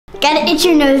Gotta itch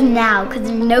your nose now, because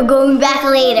there's no going back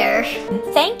later.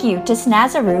 Thank you to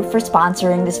Snazaroo for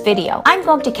sponsoring this video. I'm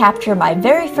going to capture my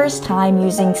very first time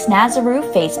using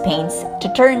Snazaroo face paints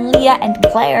to turn Leah and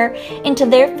Claire into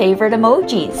their favorite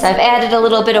emojis. So I've added a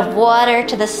little bit of water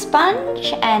to the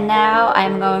sponge, and now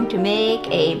I'm going to make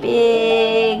a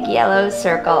big yellow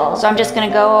circle. So I'm just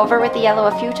gonna go over with the yellow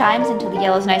a few times until the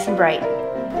yellow's nice and bright.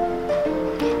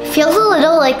 Feels a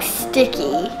little like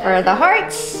sticky. For the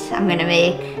hearts, I'm gonna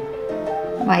make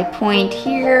my point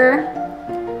here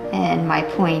and my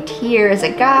point here as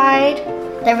a guide.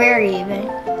 They're very even.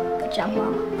 Good job,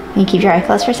 Mom. You keep your eye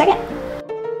closed for a second.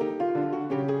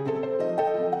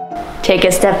 Take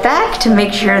a step back to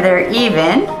make sure they're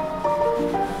even.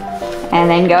 And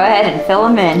then go ahead and fill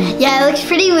them in. Yeah, it looks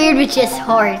pretty weird with just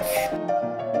hearts.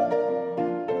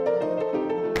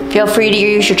 Feel free to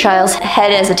use your child's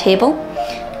head as a table.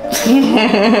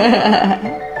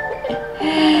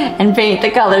 And paint the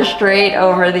color straight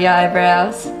over the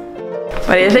eyebrows.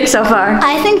 What do you think so far?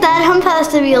 I think that hump has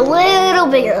to be a little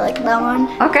bigger like that one.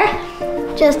 Okay.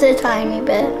 Just a tiny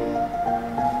bit.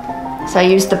 So I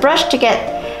used the brush to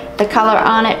get the color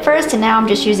on it first, and now I'm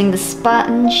just using the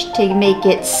sponge to make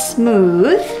it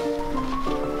smooth.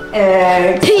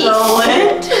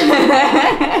 Excellent.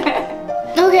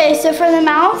 Okay, so for the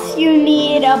mouth, you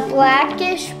need a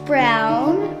blackish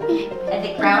brown. I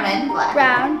think brown and black.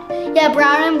 Brown. Yeah,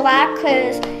 brown and black,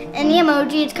 because in the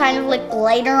emoji, it's kind of like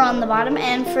lighter on the bottom.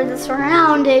 And for the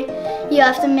surrounding, you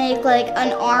have to make like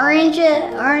an orange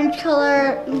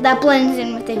color that blends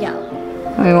in with the yellow.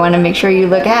 We want to make sure you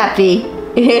look happy.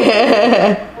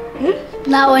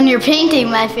 Not when you're painting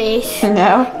my face.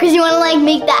 No? Because you want to like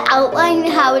make that outline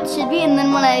how it should be, and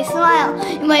then when I smile,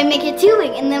 you might make it too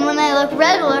big. And then when I look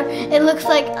regular, it looks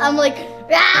like I'm like,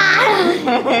 ah!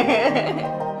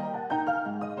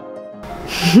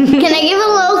 Can I give a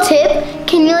little tip?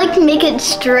 Can you like make it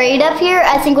straight up here?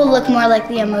 I think will look more like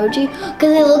the emoji,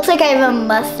 because it looks like I have a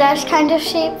mustache kind of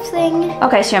shape thing.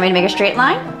 Okay, so you want me to make a straight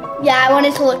line? Yeah, I want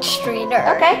it to look straighter.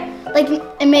 Okay. Like,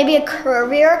 and maybe a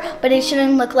curvier, but it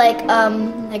shouldn't look like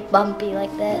bumpy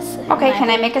like this. Okay, can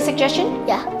I make a suggestion?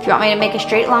 Yeah. If you want me to make a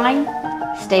straight line,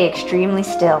 stay extremely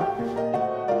still.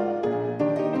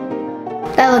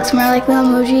 That looks more like the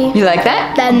emoji. You like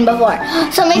that? Than before.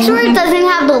 So make sure it doesn't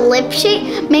have the lip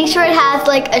shape. Make sure it has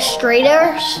like a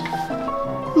straighter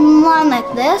one like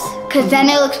this, because then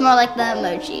it looks more like the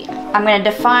emoji. I'm going to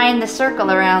define the circle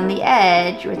around the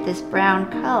edge with this brown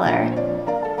color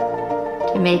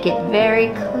to make it very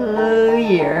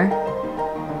clear.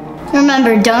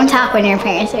 Remember, don't talk when your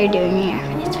parents are doing your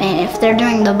face paint. If they're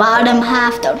doing the bottom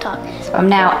half, don't talk. So I'm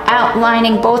now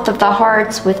outlining both of the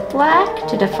hearts with black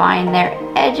to define their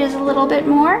edges a little bit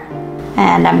more.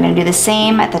 And I'm going to do the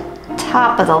same at the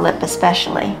top of the lip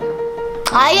especially.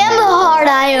 I am the hard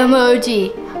eye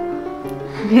emoji.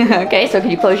 Okay, so can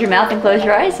you close your mouth and close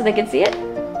your eyes so they can see it?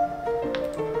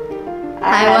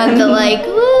 I want the like,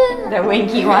 the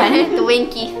winky one. the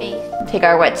winky face. Take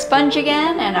our wet sponge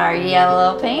again and our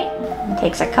yellow paint. It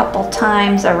takes a couple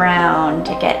times around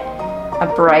to get a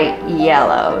bright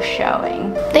yellow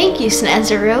showing. Thank you,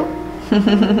 Snazaroo.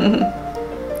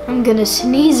 I'm gonna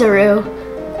Snazaroo.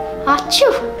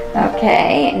 Achoo.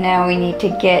 Okay, now we need to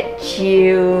get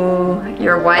you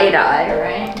your white eye,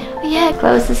 right? Yeah.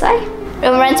 Close this eye. It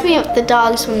reminds me of the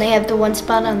dogs when they have the one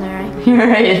spot on their eye. You're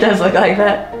right, it does look like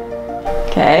that.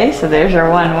 Okay, so there's our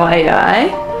one white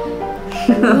eye.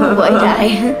 Ooh, white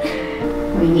eye.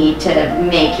 We need to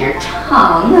make your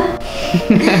tongue.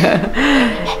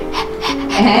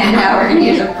 And now we're gonna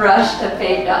use a brush to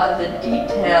paint on the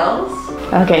details.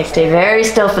 Okay, stay very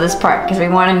still for this part because we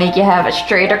want to make you have a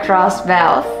straight across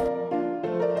mouth.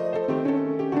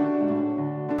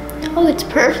 Oh, it's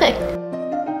perfect.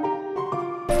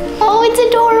 Oh, it's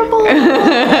adorable.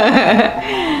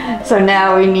 So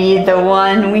now we need the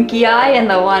one winky eye and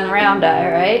the one round eye,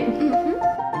 right? Mm-hmm.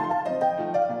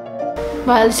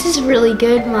 Wow, this is really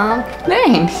good, Mom.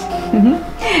 Thanks.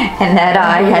 And that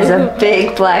eye has a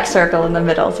big black circle in the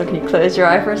middle. So can you close your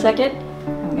eye for a second?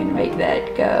 I'm gonna make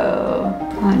that go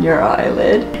on your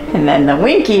eyelid. And then the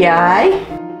winky eye.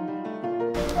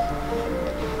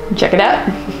 Check it out.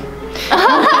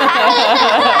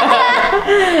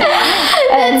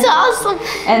 That's awesome.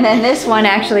 And then this one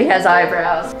actually has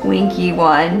eyebrows. Winky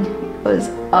one goes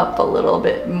up a little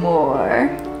bit more.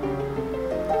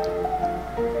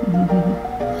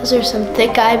 Those are some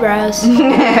thick eyebrows.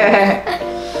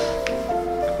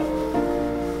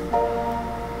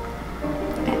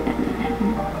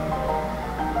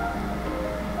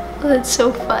 Oh, that's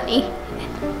so funny.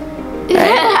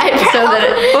 Right? So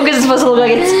that well, because it's supposed to look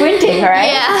like it's squinting,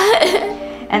 right? Yeah.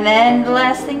 And then the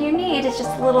last thing you need is just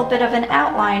a a little bit of an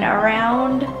outline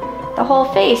around the whole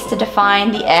face to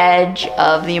define the edge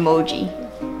of the emoji.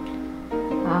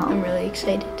 Wow. I'm really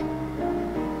excited.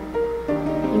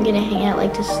 I'm gonna hang out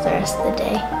like this the rest of the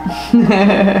day.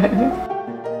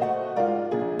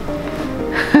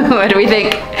 What do we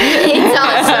think? It's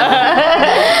awesome.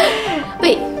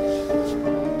 Wait,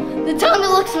 the tongue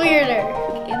looks weirder.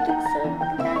 It looks so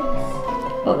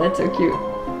nice. Oh, that's so cute.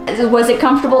 Was it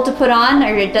comfortable to put on,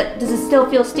 or does it still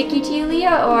feel sticky to you,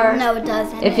 Leah, or? No, it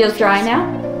doesn't. It feels dry now?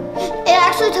 It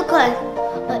actually took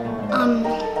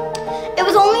it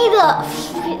was only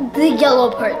the yellow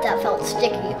part that felt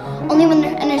sticky.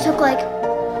 And it took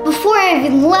before I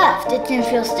even left, it didn't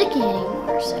feel sticky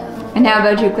anymore, so. And how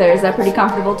about you, Claire? Is that pretty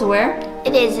comfortable to wear?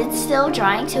 It is. It's still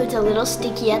drying, so it's a little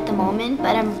sticky at the moment.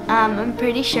 But I'm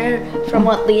pretty sure from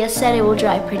what Leah said, it will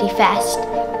dry pretty fast.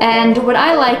 And what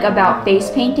I like about face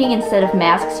painting instead of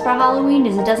masks for Halloween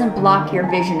is it doesn't block your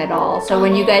vision at all. So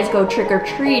when you guys go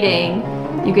trick-or-treating,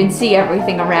 you can see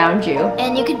everything around you.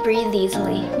 And you could breathe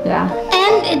easily. Yeah.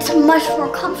 And it's much more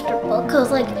comfortable because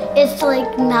it's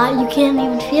not, you can't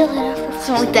even feel it after. It's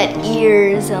not like that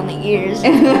ears on the ears.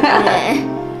 Yeah.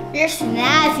 You're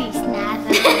snazzy,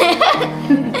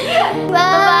 Snazaroo.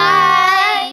 Bye.